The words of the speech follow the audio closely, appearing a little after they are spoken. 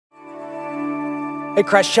Hey,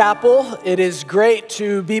 Christ Chapel, it is great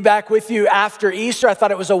to be back with you after Easter. I thought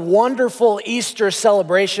it was a wonderful Easter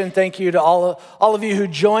celebration. Thank you to all of you who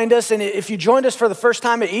joined us. And if you joined us for the first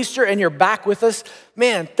time at Easter and you're back with us,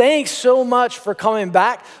 man, thanks so much for coming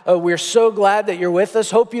back. We're so glad that you're with us.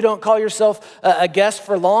 Hope you don't call yourself a guest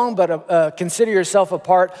for long, but consider yourself a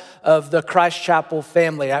part of the Christ Chapel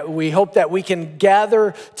family. We hope that we can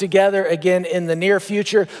gather together again in the near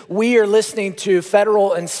future. We are listening to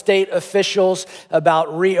federal and state officials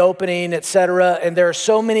about reopening, et cetera, and there are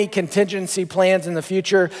so many contingency plans in the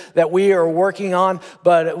future that we are working on,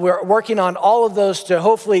 but we're working on all of those to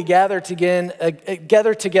hopefully gather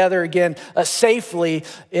together again safely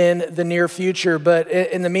in the near future. But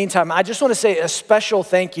in the meantime, I just want to say a special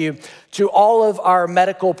thank you to all of our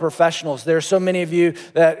medical professionals. There are so many of you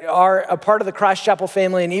that are a part of the Christ Chapel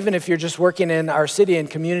family, and even if you're just working in our city and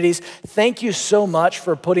communities, thank you so much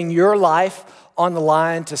for putting your life on the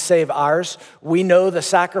line to save ours. We know the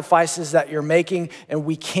sacrifices that you're making, and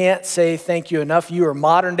we can't say thank you enough. You are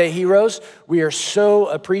modern day heroes. We are so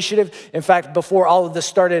appreciative. In fact, before all of this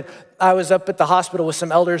started, I was up at the hospital with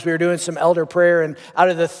some elders. We were doing some elder prayer, and out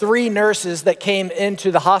of the 3 nurses that came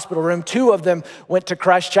into the hospital room, 2 of them went to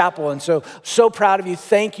Christ Chapel. And so proud of you.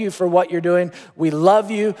 Thank you for what you're doing. We love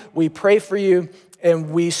you. We pray for you,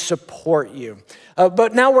 and we support you.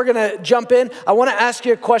 But now we're going to jump in. I want to ask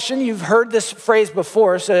you a question. You've heard this phrase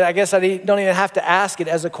before, so I guess I don't even have to ask it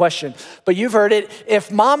as a question. But you've heard it.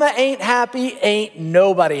 If mama ain't happy, ain't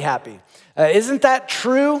nobody happy. Isn't that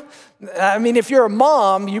true? I mean, if you're a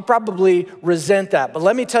mom, you probably resent that. But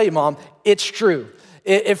let me tell you, Mom, it's true.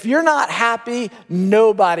 If you're not happy,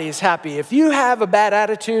 nobody's happy. If you have a bad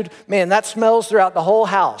attitude, man, that smells throughout the whole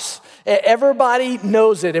house. Everybody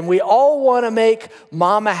knows it, and we all want to make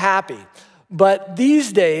mama happy. But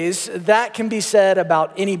these days, that can be said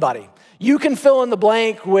about anybody. You can fill in the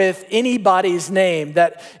blank with anybody's name,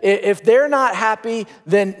 that if they're not happy,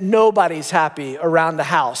 then nobody's happy around the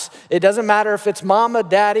house. It doesn't matter if it's mama,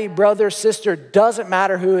 daddy, brother, sister, doesn't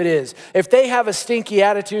matter who it is. If they have a stinky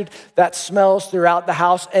attitude, that smells throughout the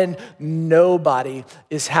house, and nobody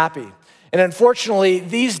is happy. And unfortunately,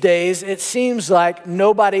 these days, it seems like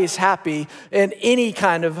nobody's happy in any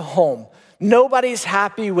kind of home. Nobody's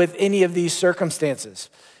happy with any of these circumstances.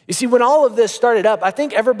 You see, when all of this started up, I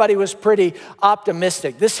think everybody was pretty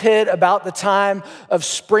optimistic. This hit about the time of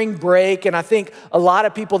spring break, and I think a lot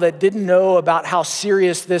of people that didn't know about how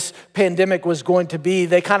serious this pandemic was going to be,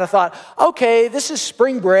 they kind of thought, okay, this is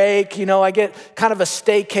spring break, I get kind of a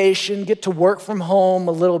staycation, get to work from home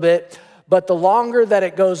a little bit. But the longer that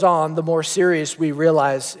it goes on, the more serious we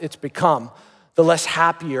realize it's become, the less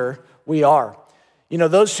happier we are.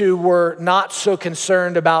 Those who were not so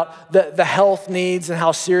concerned about the health needs and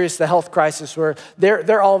how serious the health crisis were,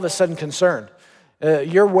 they're all of a sudden concerned.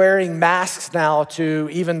 You're wearing masks now to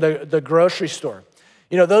even the grocery store.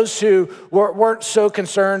 Those who weren't so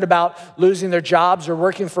concerned about losing their jobs or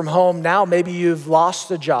working from home, now maybe you've lost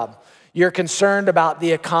a job. You're concerned about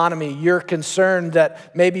the economy. You're concerned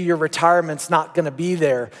that maybe your retirement's not going to be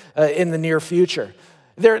there in the near future.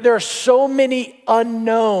 There are so many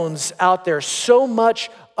unknowns out there, so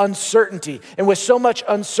much uncertainty. And with so much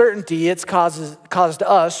uncertainty, it's caused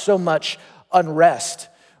us so much unrest.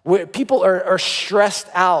 People are stressed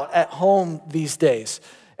out at home these days.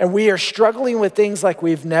 And we are struggling with things like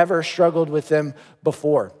we've never struggled with them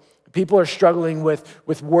before. People are struggling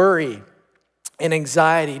with worry and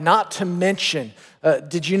anxiety, not to mention,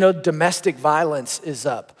 did you know domestic violence is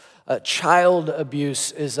up? Child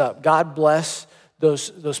abuse is up. God bless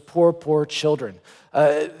those poor children.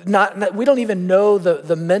 We don't even know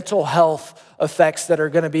the mental health effects that are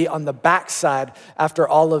going to be on the backside after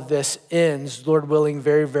all of this ends, Lord willing,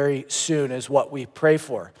 very, very soon is what we pray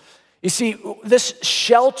for. You see, this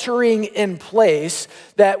sheltering in place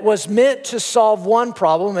that was meant to solve one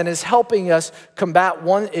problem and is helping us combat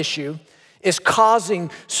one issue is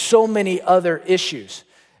causing so many other issues.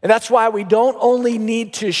 And that's why we don't only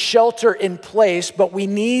need to shelter in place, but we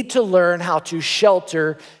need to learn how to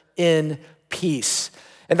shelter in peace.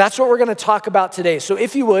 And that's what we're going to talk about today. So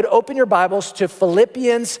if you would, open your Bibles to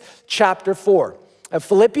Philippians chapter 4.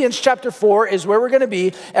 Philippians chapter 4 is where we're going to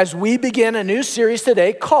be as we begin a new series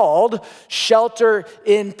today called Shelter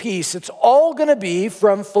in Peace. It's all going to be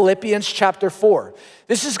from Philippians chapter 4.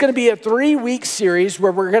 This is going to be a 3-week series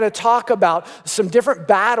where we're going to talk about some different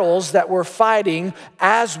battles that we're fighting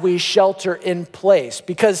as we shelter in place.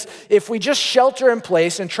 Because if we just shelter in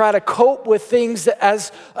place and try to cope with things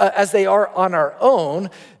as they are on our own,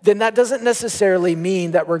 then that doesn't necessarily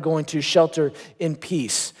mean that we're going to shelter in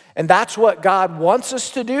peace. And that's what God wants us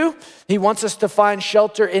to do. He wants us to find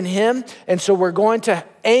shelter in him. And so we're going to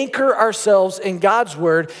anchor ourselves in God's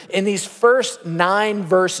word in these first 9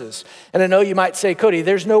 verses. And I know you might say, Cody,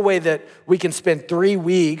 there's no way that we can spend 3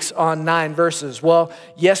 weeks on 9 verses. Well,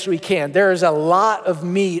 yes, we can. There is a lot of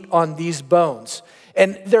meat on these bones.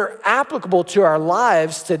 And they're applicable to our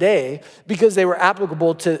lives today because they were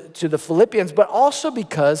applicable to the Philippians, but also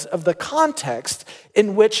because of the context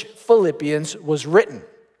in which Philippians was written.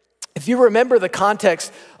 If you remember the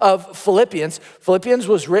context of Philippians, Philippians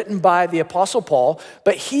was written by the Apostle Paul,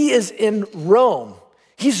 but he is in Rome.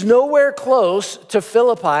 He's nowhere close to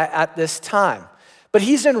Philippi at this time, but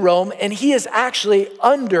he's in Rome and he is actually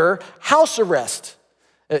under house arrest.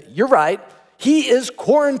 You're right, he is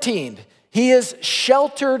quarantined. He is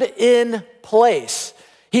sheltered in place.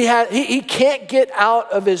 He can't get out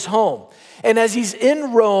of his home. And as he's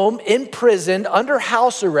in Rome, imprisoned, under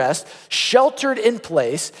house arrest, sheltered in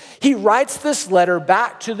place, he writes this letter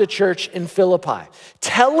back to the church in Philippi,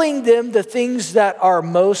 telling them the things that are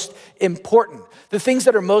most important, the things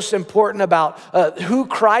that are most important about who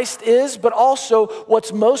Christ is, but also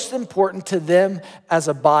what's most important to them as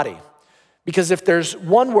a body. Because if there's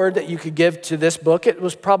one word that you could give to this book, it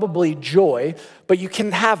was probably joy, but you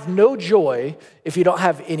can have no joy if you don't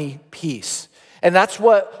have any peace. And that's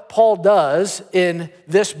what Paul does in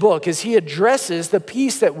this book, is he addresses the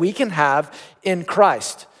peace that we can have in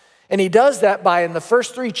Christ. And he does that by, in the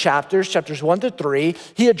first 3 chapters, chapters 1 to 3,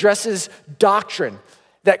 he addresses doctrine,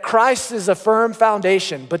 that Christ is a firm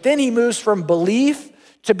foundation. But then he moves from belief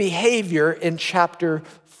to behavior in chapter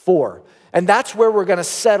 4. And that's where we're going to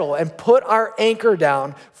settle and put our anchor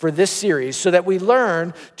down for this series so that we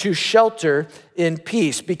learn to shelter in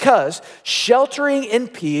peace. Because sheltering in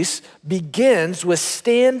peace begins with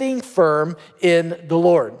standing firm in the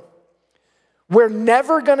Lord. We're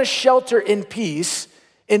never going to shelter in peace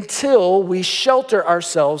until we shelter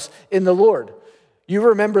ourselves in the Lord. You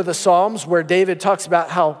remember the Psalms where David talks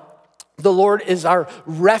about how the Lord is our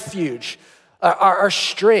refuge, our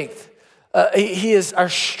strength. He is our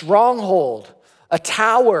stronghold, a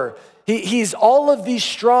tower. He's all of these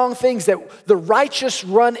strong things that the righteous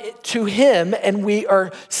run to him and we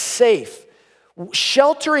are safe.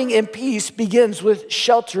 Sheltering in peace begins with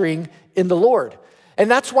sheltering in the Lord. And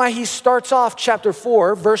that's why he starts off chapter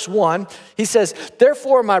 4, verse 1. He says,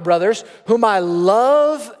 "Therefore, my brothers, whom I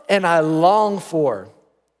love and I long for."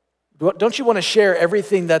 Don't you want to share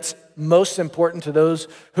everything that's most important to those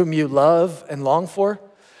whom you love and long for?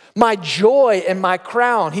 My joy and my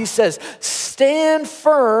crown. He says, stand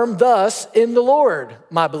firm thus in the Lord,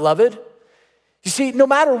 my beloved. You see, no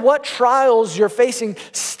matter what trials you're facing,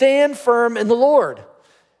 stand firm in the Lord.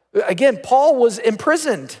 Again, Paul was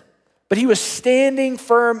imprisoned, but he was standing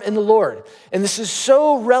firm in the Lord. And this is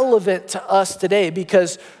so relevant to us today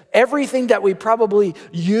because everything that we probably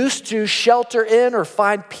used to shelter in or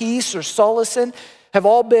find peace or solace in have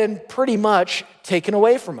all been pretty much taken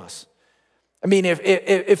away from us. I mean,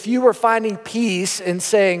 if you were finding peace in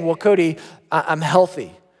saying, well, Cody, I'm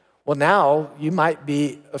healthy. Well, now you might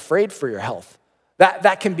be afraid for your health.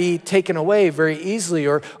 That can be taken away very easily.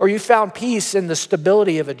 Or you found peace in the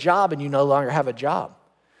stability of a job and you no longer have a job.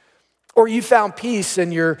 Or you found peace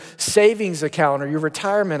in your savings account or your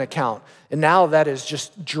retirement account, and now that is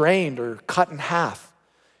just drained or cut in half.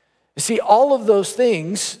 You see, all of those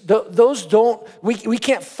things, we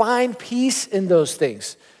can't find peace in those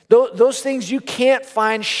things. Those things you can't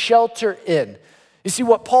find shelter in. You see,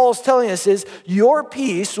 what Paul is telling us is your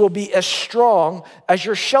peace will be as strong as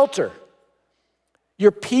your shelter.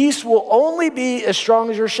 Your peace will only be as strong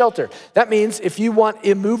as your shelter. That means if you want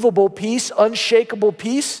immovable peace, unshakable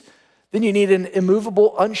peace, then you need an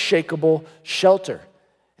immovable, unshakable shelter.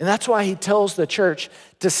 And that's why he tells the church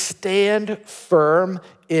to stand firm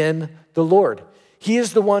in the Lord. He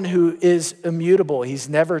is the one who is immutable. He's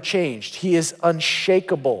never changed. He is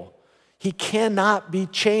unshakable. He cannot be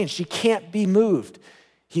changed. He can't be moved.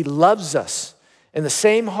 He loves us. And the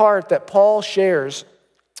same heart that Paul shares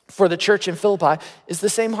for the church in Philippi is the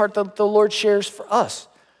same heart that the Lord shares for us.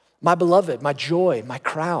 My beloved, my joy, my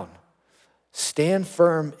crown. Stand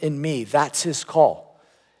firm in me. That's his call.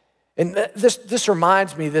 And this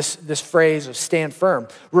reminds me, this phrase of stand firm,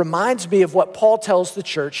 reminds me of what Paul tells the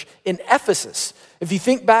church in Ephesus. If you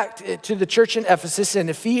think back to the church in Ephesus in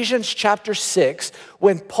Ephesians chapter 6,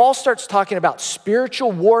 when Paul starts talking about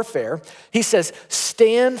spiritual warfare, he says,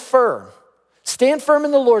 stand firm. Stand firm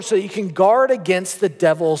in the Lord so that you can guard against the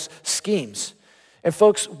devil's schemes. And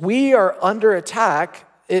folks, we are under attack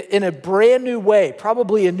in a brand new way,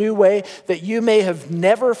 probably a new way that you may have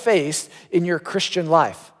never faced in your Christian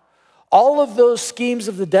life. All of those schemes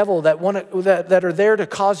of the devil that are there to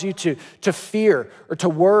cause you to fear or to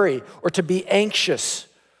worry or to be anxious,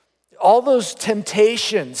 all those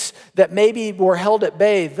temptations that maybe were held at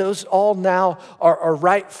bay, those all now are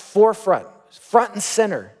right front and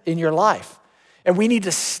center in your life. And we need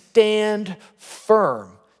to stand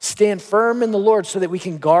firm in the Lord so that we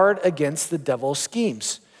can guard against the devil's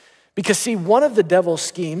schemes. Because see, one of the devil's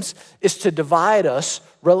schemes is to divide us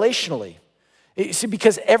relationally. You see,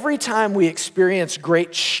 because every time we experience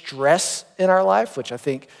great stress in our life, which I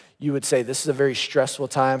think you would say this is a very stressful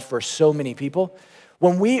time for so many people,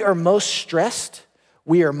 when we are most stressed,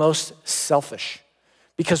 we are most selfish.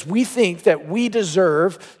 Because we think that we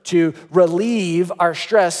deserve to relieve our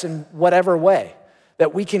stress in whatever way,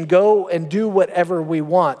 that we can go and do whatever we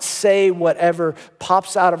want, say whatever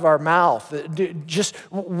pops out of our mouth.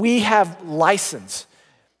 We have license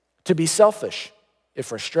to be selfish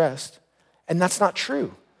if we're stressed. And that's not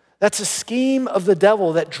true. That's a scheme of the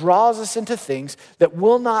devil that draws us into things that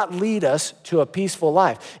will not lead us to a peaceful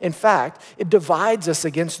life. In fact, it divides us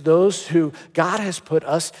against those who God has put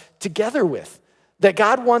us together with, that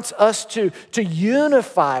God wants us to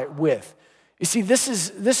unify with. You see, this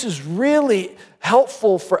is really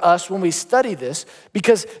helpful for us when we study this,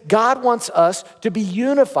 because God wants us to be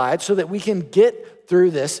unified so that we can get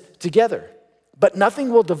through this together. But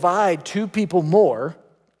nothing will divide two people more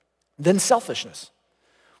than selfishness.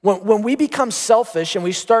 When we become selfish and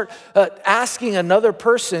we start asking another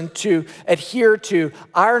person to adhere to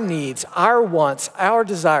our needs, our wants, our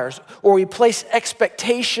desires, or we place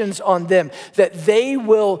expectations on them that they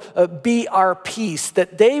will be our peace,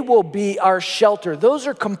 that they will be our shelter, those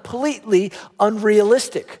are completely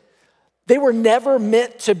unrealistic. They were never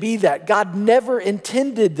meant to be that. God never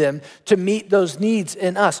intended them to meet those needs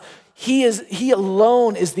in us. He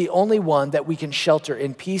alone is the only one that we can shelter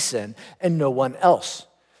in peace in, and no one else.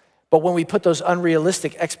 But when we put those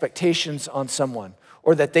unrealistic expectations on someone,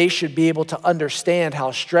 or that they should be able to understand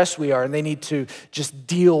how stressed we are and they need to just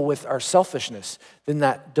deal with our selfishness, then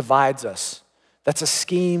that divides us. That's a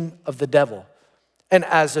scheme of the devil. And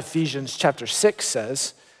as Ephesians chapter 6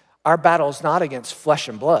 says, our battle is not against flesh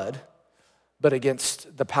and blood, but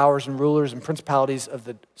against the powers and rulers and principalities of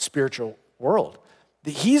the spiritual world.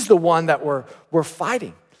 He's the one that we're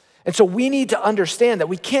fighting. And so we need to understand that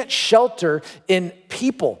we can't shelter in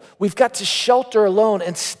people. We've got to shelter alone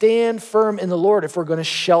and stand firm in the Lord if we're going to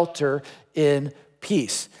shelter in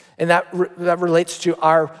peace. And that relates to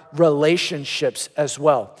our relationships as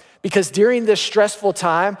well. Because during this stressful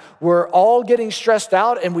time, we're all getting stressed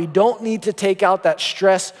out, and we don't need to take out that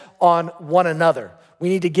stress on one another. We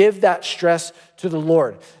need to give that stress to the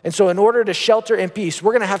Lord. And so in order to shelter in peace,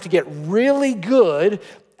 we're going to have to get really good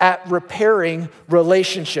at repairing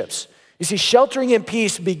relationships. You see, sheltering in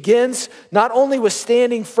peace begins not only with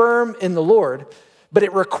standing firm in the Lord, but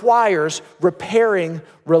it requires repairing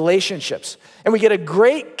relationships. And we get a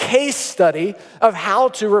great case study of how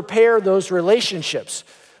to repair those relationships.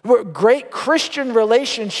 Great Christian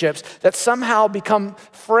relationships that somehow become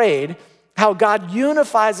frayed, how God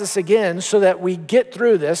unifies us again so that we get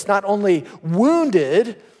through this, not only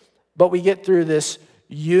wounded, but we get through this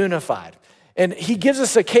unified. And he gives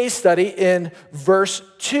us a case study in verse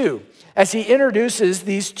 2 as he introduces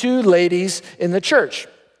these two ladies in the church.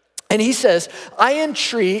 And he says, I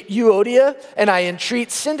entreat Euodia and I entreat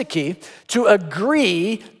Syntyche to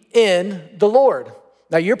agree in the Lord.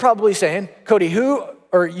 Now you're probably saying, Cody, who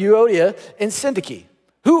are Euodia and Syntyche?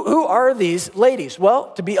 Who are these ladies?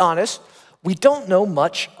 Well, to be honest, we don't know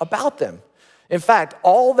much about them. In fact,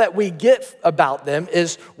 all that we get about them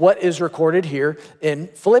is what is recorded here in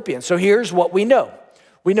Philippians. So here's what we know.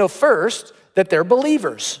 We know first that they're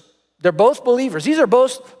believers. They're both believers. These are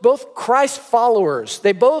both Christ followers.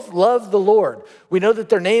 They both love the Lord. We know that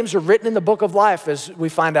their names are written in the book of life, as we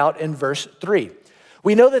find out in verse 3.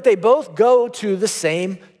 We know that they both go to the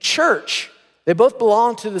same church. They both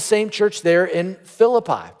belong to the same church there in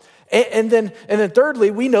Philippi. And then thirdly,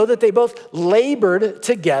 we know that they both labored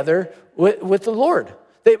together with the Lord.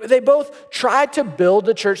 They both tried to build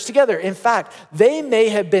the church together. In fact, they may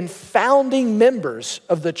have been founding members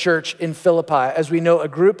of the church in Philippi. As we know, a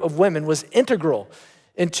group of women was integral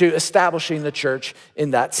into establishing the church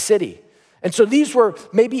in that city. And so these were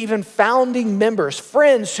maybe even founding members,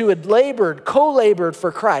 friends who had co-labored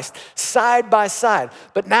for Christ, side by side.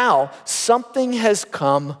 But now something has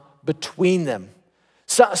come between them.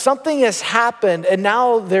 Something has happened, and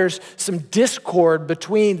now there's some discord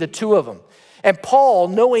between the two of them. And Paul,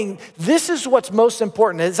 knowing this is what's most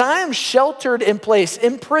important, as I am sheltered in place,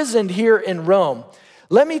 imprisoned here in Rome,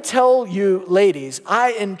 let me tell you, ladies,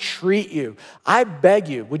 I entreat you, I beg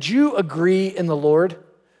you, would you agree in the Lord?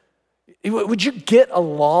 Would you get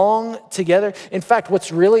along together? In fact,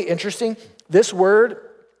 what's really interesting, this word,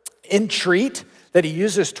 entreat, that he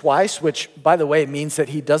uses twice, which, by the way, means that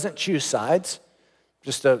he doesn't choose sides.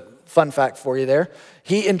 Just a fun fact for you there.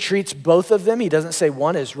 He entreats both of them. He doesn't say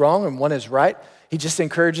one is wrong and one is right. He just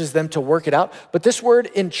encourages them to work it out. But this word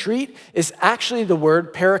entreat is actually the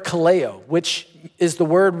word parakaleo, which is the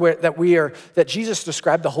word that Jesus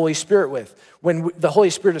described the Holy Spirit with. When the Holy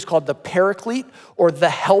Spirit is called the paraclete or the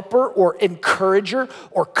helper or encourager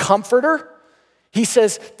or comforter, he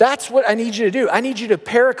says, that's what I need you to do. I need you to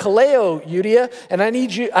parakaleo, Eudia, and I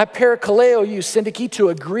parakaleo you, Syntyche, to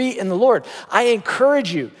agree in the Lord. I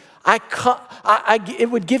encourage you.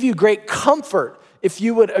 It would give you great comfort if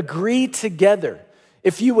you would agree together,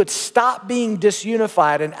 if you would stop being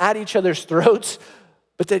disunified and at each other's throats,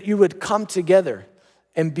 but that you would come together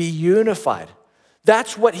and be unified.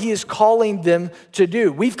 That's what he is calling them to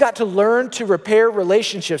do. We've got to learn to repair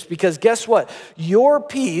relationships because guess what? Your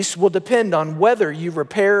peace will depend on whether you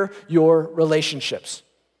repair your relationships.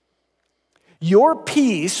 Your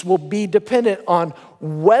peace will be dependent on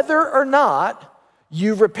whether or not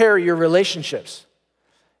you repair your relationships.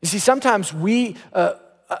 You see, sometimes we,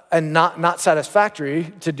 and not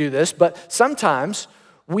satisfactory to do this, but sometimes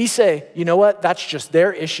we say, you know what, that's just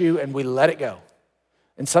their issue and we let it go.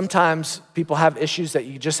 And sometimes people have issues that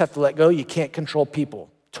you just have to let go. You can't control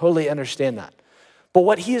people. Totally understand that. But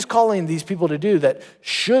what he is calling these people to do that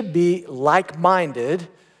should be like-minded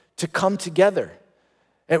to come together.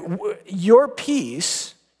 And your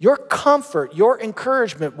peace, your comfort, your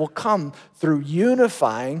encouragement will come through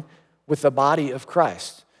unifying with the body of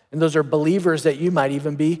Christ. And those are believers that you might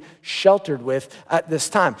even be sheltered with at this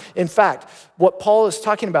time. In fact, what Paul is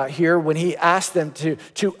talking about here when he asked them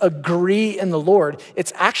to agree in the Lord,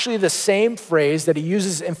 it's actually the same phrase that he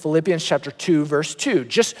uses in Philippians chapter 2, verse 2,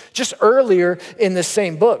 just earlier in the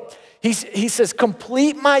same book. He says,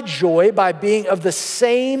 complete my joy by being of the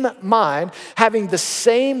same mind, having the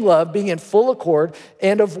same love, being in full accord,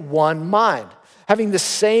 and of one mind. Having the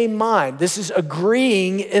same mind. This is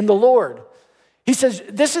agreeing in the Lord. He says,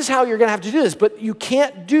 this is how you're going to have to do this, but you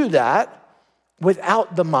can't do that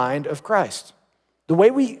without the mind of Christ. The way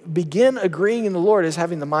we begin agreeing in the Lord is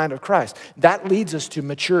having the mind of Christ. That leads us to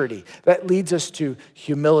maturity. That leads us to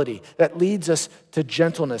humility. That leads us to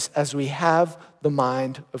gentleness as we have the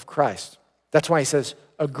mind of Christ. That's why he says,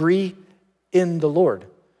 agree in the Lord.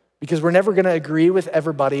 Because we're never going to agree with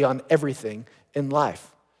everybody on everything in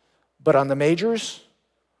life. But on the majors,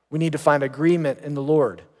 we need to find agreement in the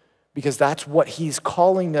Lord. Because that's what he's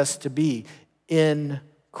calling us to be in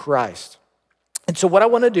Christ. And so what I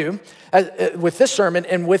want to do with this sermon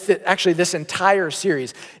and with actually this entire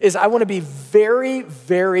series is I want to be very,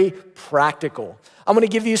 very practical. I'm going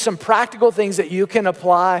to give you some practical things that you can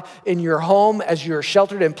apply in your home as you're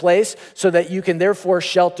sheltered in place so that you can therefore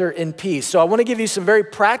shelter in peace. So I want to give you some very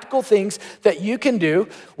practical things that you can do.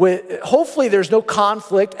 Hopefully there's no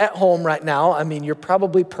conflict at home right now. I mean, you're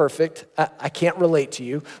probably perfect. I can't relate to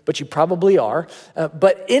you, but you probably are.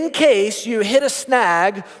 But in case you hit a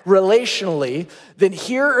snag relationally, then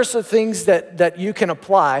here are some things that you can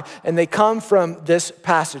apply, and they come from this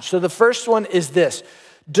passage. So the first one is this.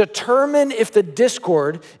 Determine if the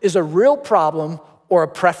discord is a real problem or a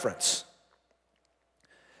preference.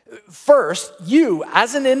 First, you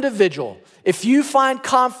as an individual, if you find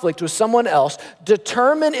conflict with someone else,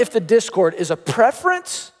 determine if the discord is a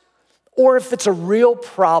preference or if it's a real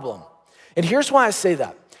problem. And here's why I say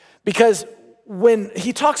that. Because when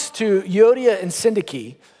he talks to Euodia and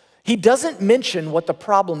Syntyche, he doesn't mention what the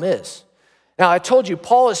problem is. Now, I told you,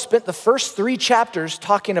 Paul has spent the first 3 chapters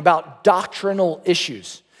talking about doctrinal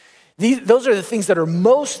issues. Those are the things that are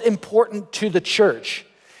most important to the church.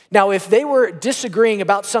 Now, if they were disagreeing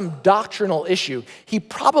about some doctrinal issue, he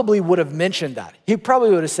probably would have mentioned that. He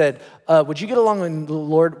probably would have said, would you get along with the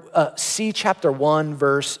Lord? See chapter 1,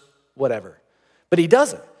 verse whatever. But he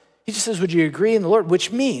doesn't. He just says, would you agree in the Lord?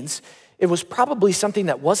 Which means it was probably something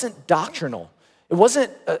that wasn't doctrinal. It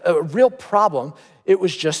wasn't a real problem. It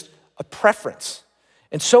was just a preference.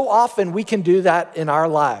 And so often we can do that in our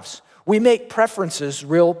lives. We make preferences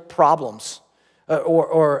real problems.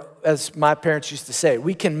 Or as my parents used to say,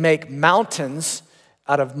 we can make mountains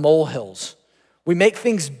out of molehills. We make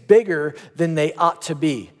things bigger than they ought to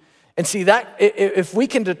be. And see, that if we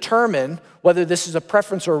can determine whether this is a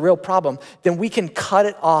preference or a real problem, then we can cut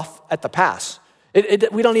it off at the pass.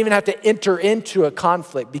 We don't even have to enter into a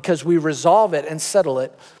conflict because we resolve it and settle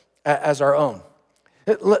it as our own.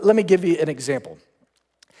 Let me give you an example.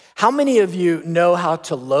 How many of you know how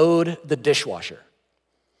to load the dishwasher?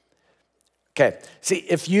 Okay, see,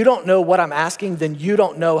 if you don't know what I'm asking, then you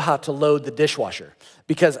don't know how to load the dishwasher,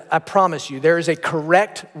 because I promise you, there is a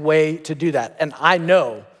correct way to do that, and I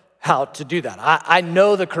know how to do that. I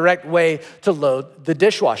know the correct way to load the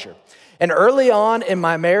dishwasher. And early on in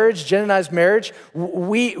my marriage, Jen and I's marriage,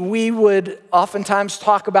 we would oftentimes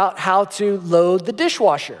talk about how to load the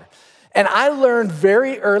dishwasher. And I learned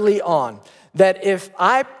very early on that if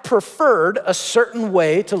I preferred a certain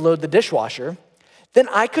way to load the dishwasher, then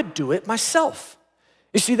I could do it myself.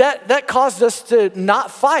 You see, that caused us to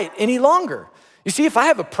not fight any longer. You see, if I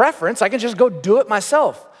have a preference, I can just go do it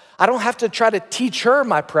myself. I don't have to try to teach her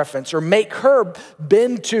my preference or make her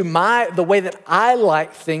bend to the way that I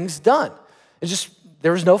like things done.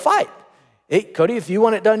 There was no fight. Hey, Cody, if you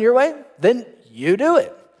want it done your way, then you do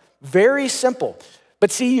it. Very simple.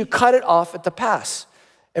 But see, you cut it off at the pass.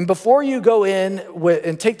 And before you go in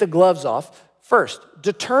and take the gloves off, first,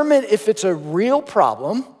 determine if it's a real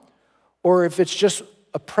problem or if it's just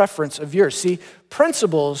a preference of yours. See,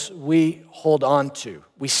 principles we hold on to,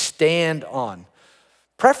 we stand on.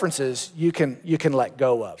 Preferences you can let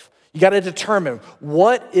go of. You got to determine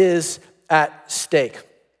what is at stake.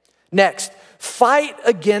 Next, fight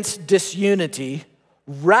against disunity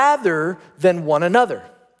rather than one another.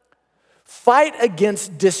 Fight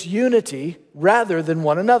against disunity rather than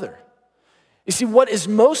one another. You see, what is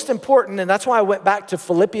most important, and that's why I went back to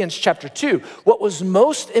Philippians chapter 2, what was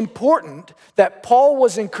most important that Paul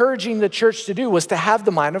was encouraging the church to do was to have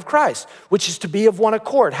the mind of Christ, which is to be of one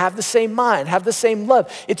accord, have the same mind, have the same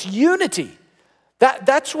love. It's unity.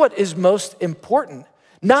 That's what is most important,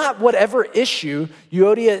 not whatever issue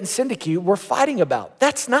Euodia and Syntyche were fighting about.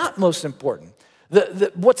 That's not most important.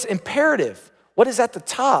 What's imperative, what is at the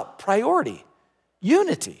top, priority,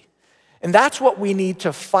 unity. And that's what we need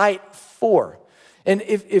to fight for. And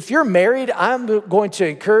if you're married, I'm going to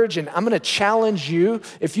encourage and I'm going to challenge you.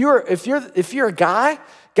 If you're a guy,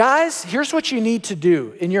 guys, here's what you need to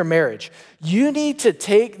do in your marriage. You need to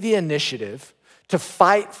take the initiative to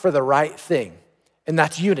fight for the right thing, and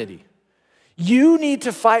that's unity. You need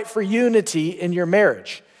to fight for unity in your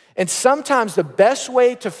marriage. And sometimes the best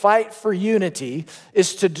way to fight for unity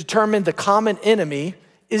is to determine the common enemy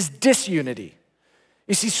is disunity.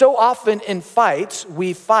 You see, so often in fights,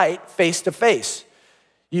 we fight face to face.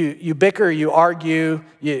 You bicker, you argue,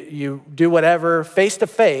 you do whatever face to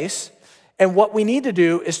face. And what we need to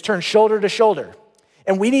do is turn shoulder to shoulder.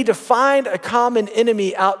 And we need to find a common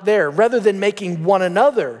enemy out there rather than making one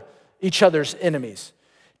another each other's enemies.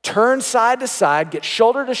 Turn side to side, get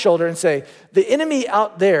shoulder to shoulder and say, the enemy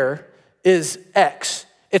out there is X.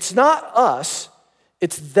 It's not us,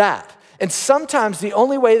 it's that. And sometimes the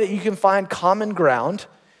only way that you can find common ground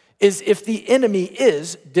is if the enemy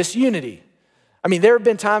is disunity. I mean, there have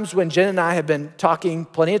been times when Jen and I have been talking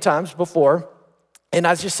plenty of times before, and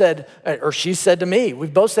I just said, or she said to me,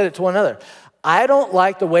 we've both said it to one another, I don't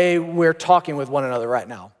like the way we're talking with one another right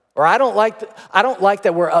now. Or I don't like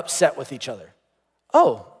that we're upset with each other.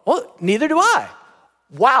 Oh, well, neither do I.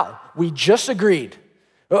 Wow, we just agreed.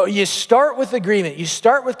 Well, you start with agreement. You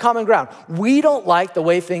start with common ground. We don't like the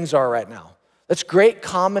way things are right now. That's great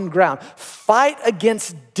common ground. Fight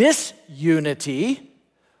against disunity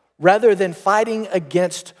rather than fighting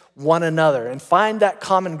against one another, and find that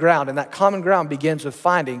common ground. And that common ground begins with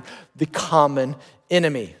finding the common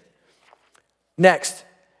enemy. Next,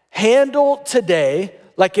 handle today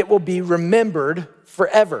like it will be remembered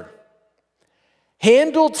forever.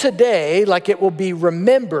 Handle today like it will be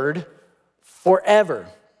remembered forever.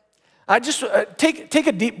 I just take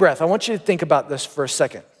a deep breath. I want you to think about this for a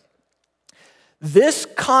second. This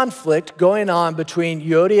conflict going on between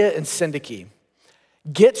Euodia and Syntyche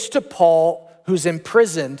gets to Paul, who's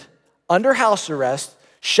imprisoned under house arrest,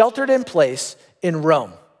 sheltered in place in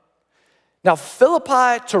Rome. Now,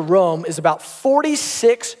 Philippi to Rome is about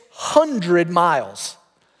 4,600 miles.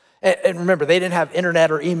 And remember, they didn't have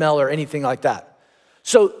internet or email or anything like that.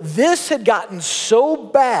 So this had gotten so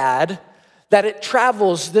bad that it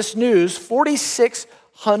travels, this news,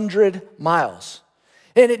 4,600 miles.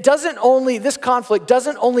 And this conflict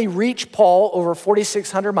doesn't only reach Paul over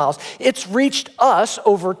 4,600 miles, it's reached us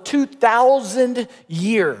over 2,000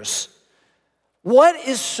 years. What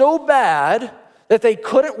is so bad that they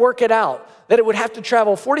couldn't work it out, that it would have to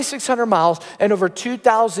travel 4,600 miles and over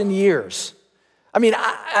 2,000 years? I mean,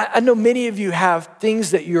 I know many of you have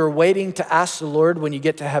things that you're waiting to ask the Lord when you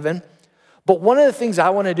get to heaven. But one of the things I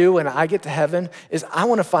want to do when I get to heaven is I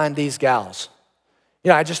want to find these gals.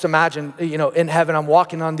 I just imagine, in heaven, I'm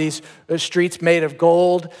walking on these streets made of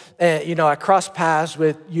gold. And, I cross paths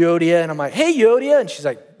with Euodia, and I'm like, hey, Euodia. And she's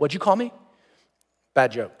like, what'd you call me?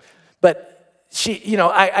 Bad joke. But she,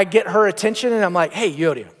 I get her attention, and I'm like, hey,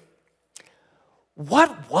 Euodia,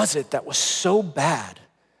 what was it that was so bad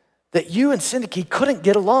that you and Syntyche couldn't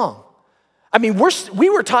get along? I mean, we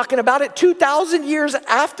were talking about it 2,000 years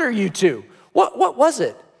after you two. What was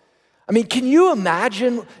it? I mean, can you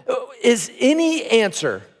imagine, is any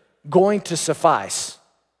answer going to suffice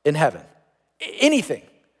in heaven? Anything.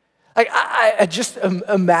 Like, I just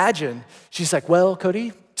imagine, she's like, well,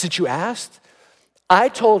 Cody, since you asked, I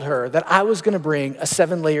told her that I was gonna bring a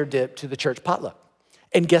 7-layer dip to the church potluck.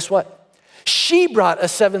 And guess what? She brought a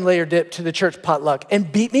 7-layer dip to the church potluck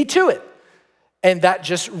and beat me to it. And that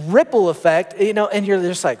just ripple effect, and you're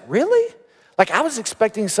just like, really? Like, I was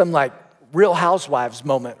expecting some like Real Housewives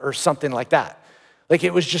moment or something like that. Like,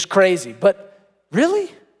 it was just crazy, but really?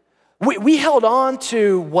 We held on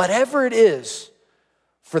to whatever it is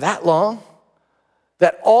for that long,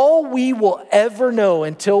 that all we will ever know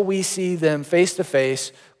until we see them face to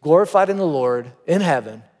face, glorified in the Lord in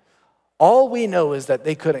heaven, all we know is that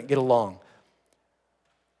they couldn't get along.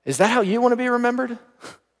 Is that how you want to be remembered?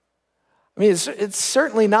 I mean, it's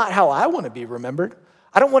certainly not how I want to be remembered.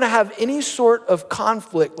 I don't want to have any sort of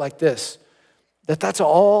conflict like this, that's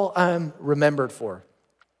all I'm remembered for.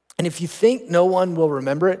 And if you think no one will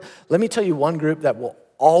remember it, let me tell you one group that will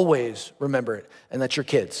always remember it, and that's your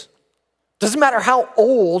kids. Doesn't matter how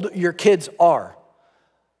old your kids are.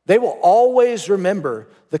 They will always remember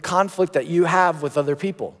the conflict that you have with other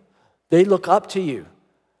people. They look up to you.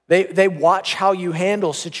 They watch how you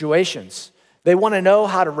handle situations. They want to know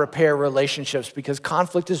how to repair relationships because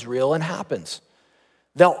conflict is real and happens.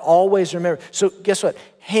 They'll always remember. So guess what?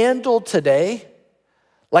 Handle today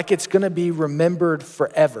like it's going to be remembered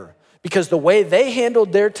forever, because the way they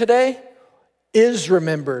handled their today is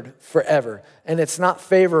remembered forever, and it's not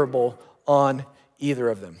favorable on either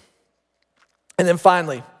of them. And then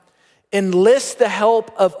finally, enlist the help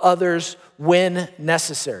of others when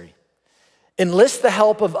necessary. Enlist the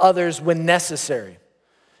help of others when necessary.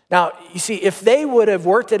 Now, you see, if they would have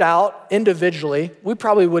worked it out individually, we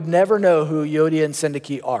probably would never know who Yodia and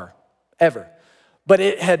Syntyche are, ever. But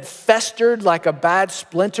it had festered like a bad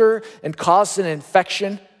splinter and caused an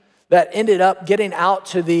infection that ended up getting out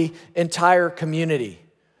to the entire community.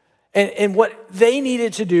 And what they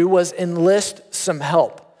needed to do was enlist some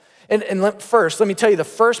help. First, let me tell you, the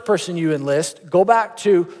first person you enlist, go back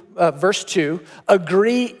to verse 2,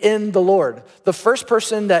 agree in the Lord. The first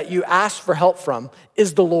person that you ask for help from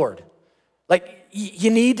is the Lord. Like,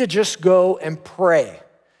 you need to just go and pray.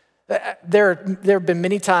 There have been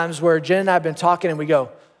many times where Jen and I have been talking and we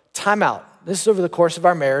go, time out. This is over the course of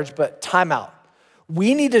our marriage, but time out.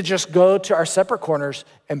 We need to just go to our separate corners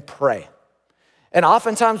and pray. And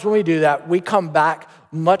oftentimes when we do that, we come back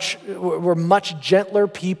we're much gentler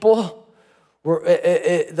people.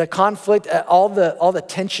 The conflict, all the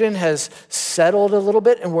tension has settled a little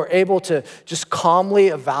bit, and we're able to just calmly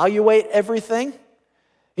evaluate everything.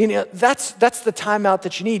 That's the timeout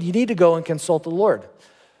that you need. You need to go and consult the Lord.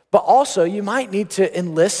 But also, you might need to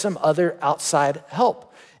enlist some other outside help.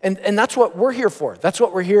 And that's what we're here for. That's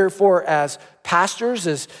what we're here for as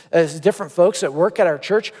pastors, as different folks that work at our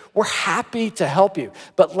church. We're happy to help you.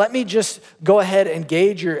 But let me just go ahead and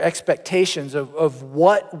gauge your expectations of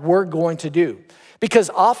what we're going to do. Because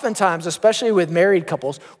oftentimes, especially with married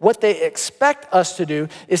couples, what they expect us to do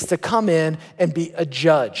is to come in and be a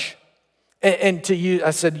judge. And to use, I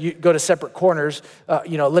said, you go to separate corners.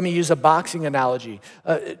 Let me use a boxing analogy.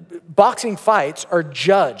 Boxing fights are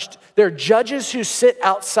judged. There are judges who sit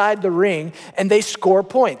outside the ring and they score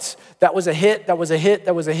points. That was a hit, that was a hit,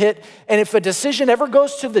 that was a hit. And if a decision ever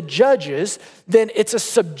goes to the judges, then it's a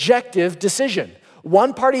subjective decision.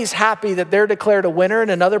 One party's happy that they're declared a winner and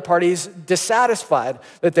another party's dissatisfied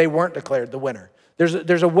that they weren't declared the winner.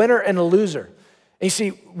 There's a winner and a loser. And you see,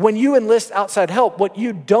 when you enlist outside help, what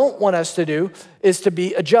you don't want us to do is to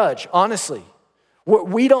be a judge, honestly.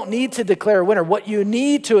 We don't need to declare a winner. What you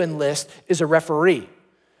need to enlist is a referee.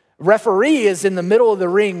 A referee is in the middle of the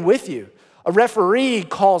ring with you. A referee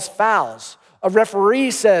calls fouls. A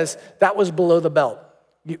referee says, that was below the belt.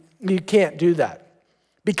 You can't do that.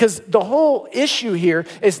 Because the whole issue here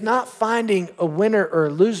is not finding a winner or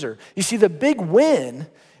a loser. You see, the big win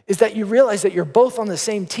is that you realize that you're both on the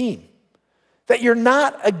same team. That you're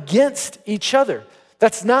not against each other.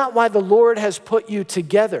 That's not why the Lord has put you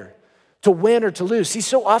together, to win or to lose. See,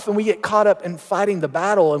 so often we get caught up in fighting the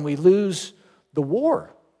battle and we lose the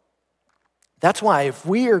war. That's why if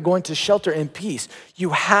we are going to shelter in peace,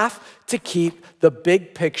 you have to keep the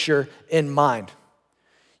big picture in mind.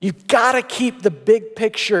 You've got to keep the big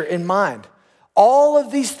picture in mind. All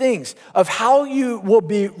of these things of how you will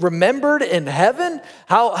be remembered in heaven,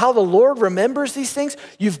 how the Lord remembers these things,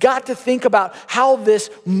 you've got to think about how this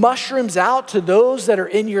mushrooms out to those that are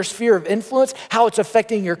in your sphere of influence, how it's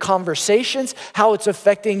affecting your conversations, how it's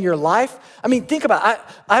affecting your life. I mean, think about it.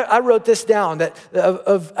 I wrote this down, that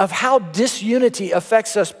of how disunity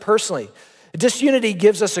affects us personally. Disunity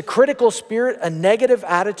gives us a critical spirit, a negative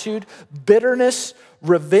attitude, bitterness,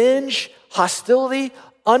 revenge, hostility,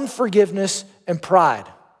 unforgiveness, and pride.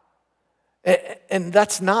 And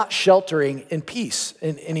that's not sheltering in peace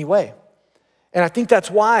in any way. And I think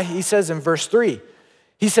that's why he says in verse 3,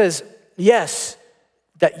 he says, yes,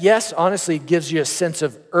 honestly gives you a sense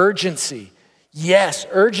of urgency. Yes,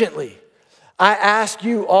 urgently. I ask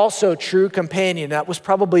you also, true companion, that was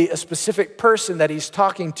probably a specific person that he's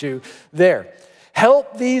talking to there.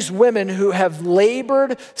 Help these women who have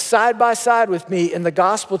labored side by side with me in the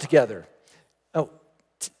gospel together. Oh,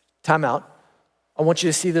 time out. I want you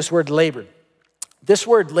to see this word labored. This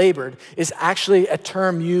word labored is actually a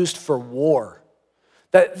term used for war.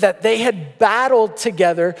 That they had battled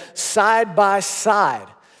together side by side.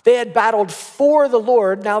 They had battled for the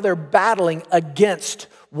Lord, now they're battling against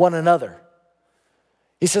one another.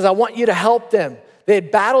 He says, I want you to help them. They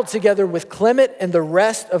had battled together with Clement and the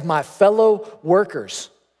rest of my fellow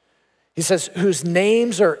workers. He says, whose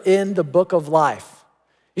names are in the book of life.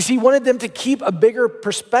 You see, he wanted them to keep a bigger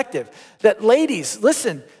perspective. That ladies,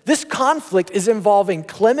 listen, this conflict is involving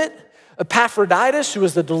Clement, Epaphroditus, who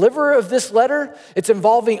is the deliverer of this letter. It's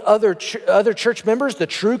involving other church members, the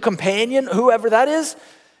true companion, whoever that is.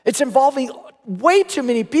 It's involving way too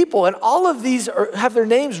many people, and all of these have their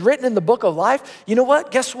names written in the book of life. You know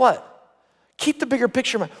what? Guess what? Keep the bigger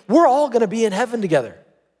picture in mind. We're all going to be in heaven together.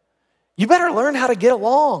 You better learn how to get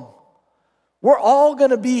along. We're all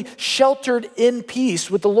going to be sheltered in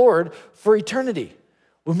peace with the Lord for eternity.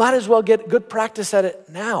 We might as well get good practice at it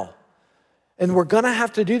now. And we're going to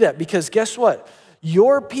have to do that because guess what?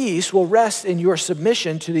 Your peace will rest in your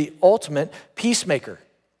submission to the ultimate peacemaker.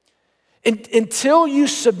 Until you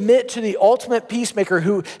submit to the ultimate peacemaker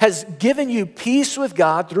who has given you peace with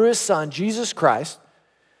God through his son, Jesus Christ,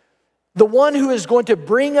 the one who is going to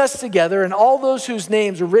bring us together and all those whose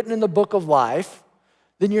names are written in the book of life,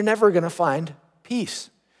 then you're never going to find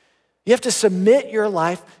peace. You have to submit your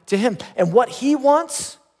life to him. And what he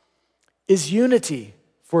wants is unity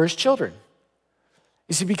for his children.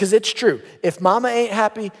 You see, because it's true. If mama ain't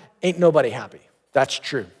happy, ain't nobody happy. That's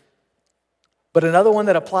true. But another one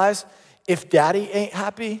that applies, if daddy ain't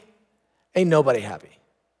happy, ain't nobody happy.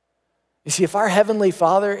 You see, if our heavenly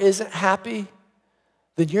Father isn't happy,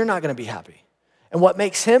 then you're not going to be happy. And what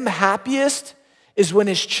makes him happiest is when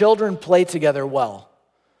his children play together well.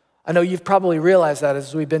 I know you've probably realized that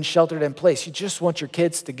as we've been sheltered in place. You just want your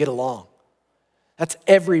kids to get along. That's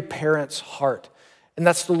every parent's heart. And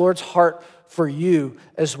that's the Lord's heart for you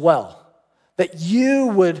as well. That you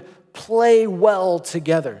would play well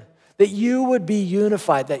together. That you would be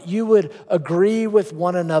unified. That you would agree with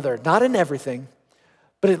one another. Not in everything,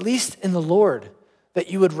 but at least in the Lord.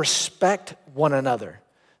 That you would respect one another.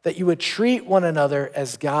 That you would treat one another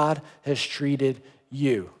as God has treated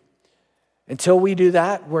you. Until we do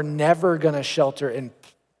that, we're never going to shelter in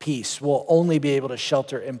peace. We'll only be able to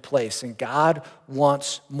shelter in place. And God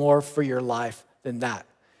wants more for your life than that.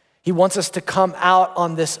 He wants us to come out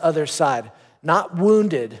on this other side, not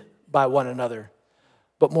wounded by one another,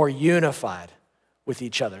 but more unified with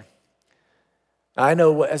each other. I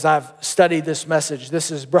know as I've studied this message, this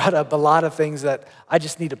has brought up a lot of things that I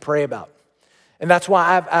just need to pray about. And that's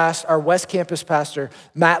why I've asked our West Campus pastor,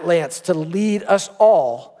 Matt Lance, to lead us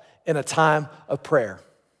all in a time of prayer.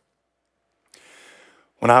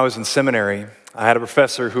 When I was in seminary, I had a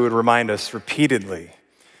professor who would remind us repeatedly,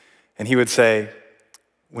 and he would say,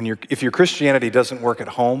 if your Christianity doesn't work at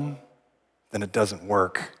home, then it doesn't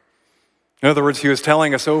work. In other words, he was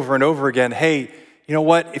telling us over and over again, hey, you know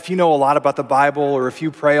what? If you know a lot about the Bible, or if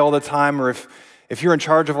you pray all the time, or if you're in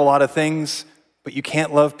charge of a lot of things, but you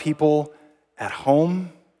can't love people at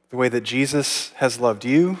home the way that Jesus has loved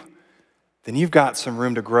you, then you've got some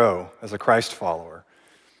room to grow as a Christ follower.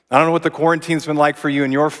 I don't know what the quarantine's been like for you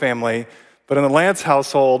and your family, but in the Lance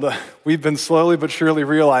household, we've been slowly but surely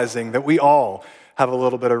realizing that we all have a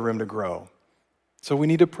little bit of room to grow. So we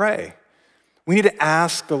need to pray. We need to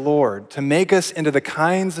ask the Lord to make us into the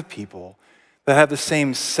kinds of people that have the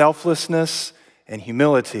same selflessness and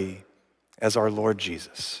humility as our Lord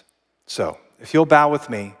Jesus. So, if you'll bow with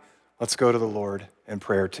me, let's go to the Lord in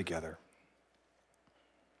prayer together.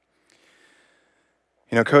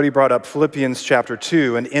 You know, Cody brought up Philippians chapter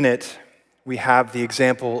 2, and in it, we have the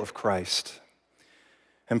example of Christ.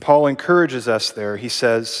 And Paul encourages us there. He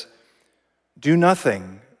says, Do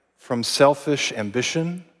nothing from selfish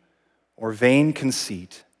ambition or vain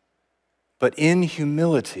conceit, but in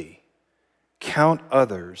humility count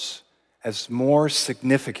others as more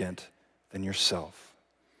significant than yourself.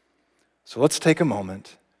 So let's take a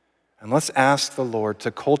moment and let's ask the Lord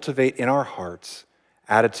to cultivate in our hearts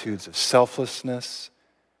attitudes of selflessness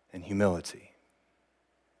and humility.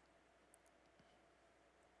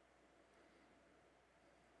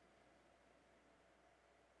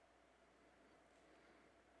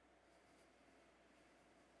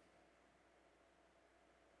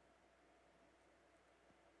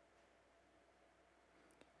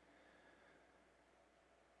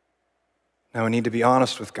 Now we need to be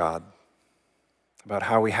honest with God about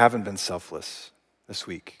how we haven't been selfless this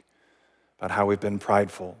week, about how we've been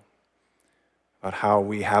prideful, about how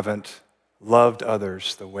we haven't loved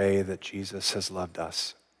others the way that Jesus has loved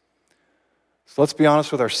us. So let's be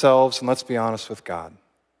honest with ourselves and let's be honest with God.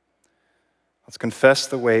 Let's confess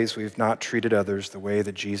the ways we've not treated others the way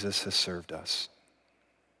that Jesus has served us.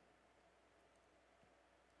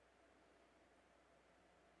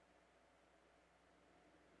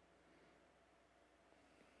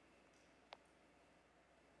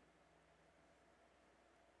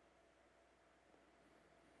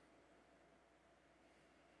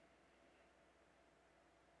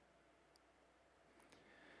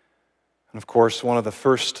 And of course, one of the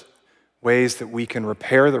first ways that we can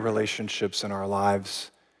repair the relationships in our lives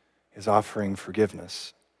is offering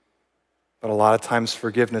forgiveness. But a lot of times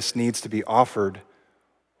forgiveness needs to be offered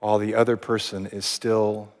while the other person is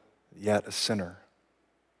still yet a sinner.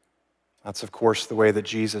 That's, of course, the way that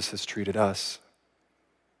Jesus has treated us.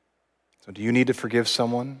 So do you need to forgive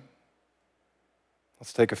someone?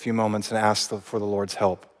 Let's take a few moments and ask for the Lord's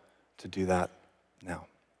help to do that now.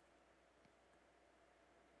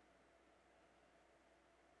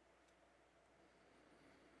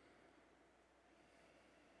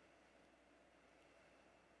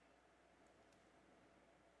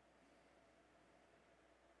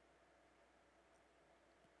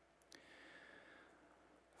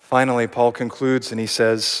 Finally, Paul concludes and he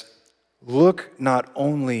says, look not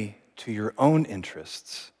only to your own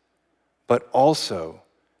interests, but also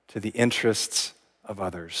to the interests of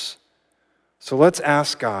others. So let's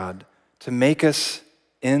ask God to make us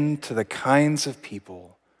into the kinds of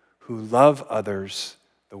people who love others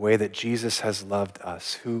the way that Jesus has loved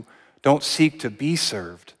us, who don't seek to be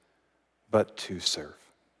served, but to serve.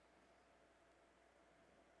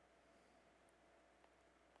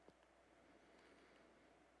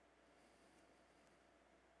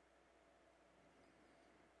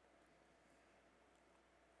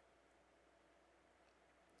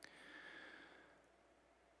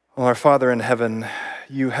 Well, our Father in heaven,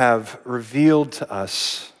 you have revealed to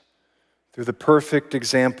us through the perfect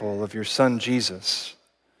example of your Son, Jesus,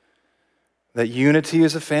 that unity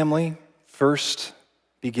as a family first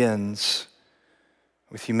begins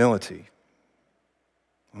with humility.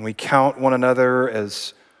 When we count one another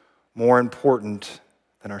as more important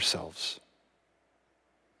than ourselves.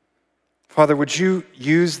 Father, would you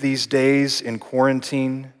use these days in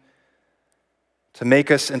quarantine to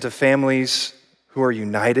make us into families who are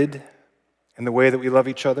united in the way that we love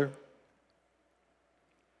each other?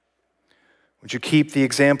 Would you keep the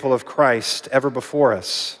example of Christ ever before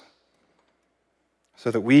us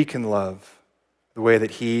so that we can love the way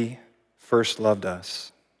that he first loved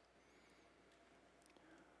us?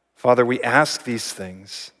 Father, we ask these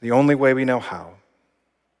things the only way we know how,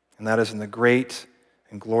 and that is in the great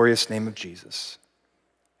and glorious name of Jesus.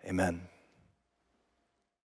 Amen.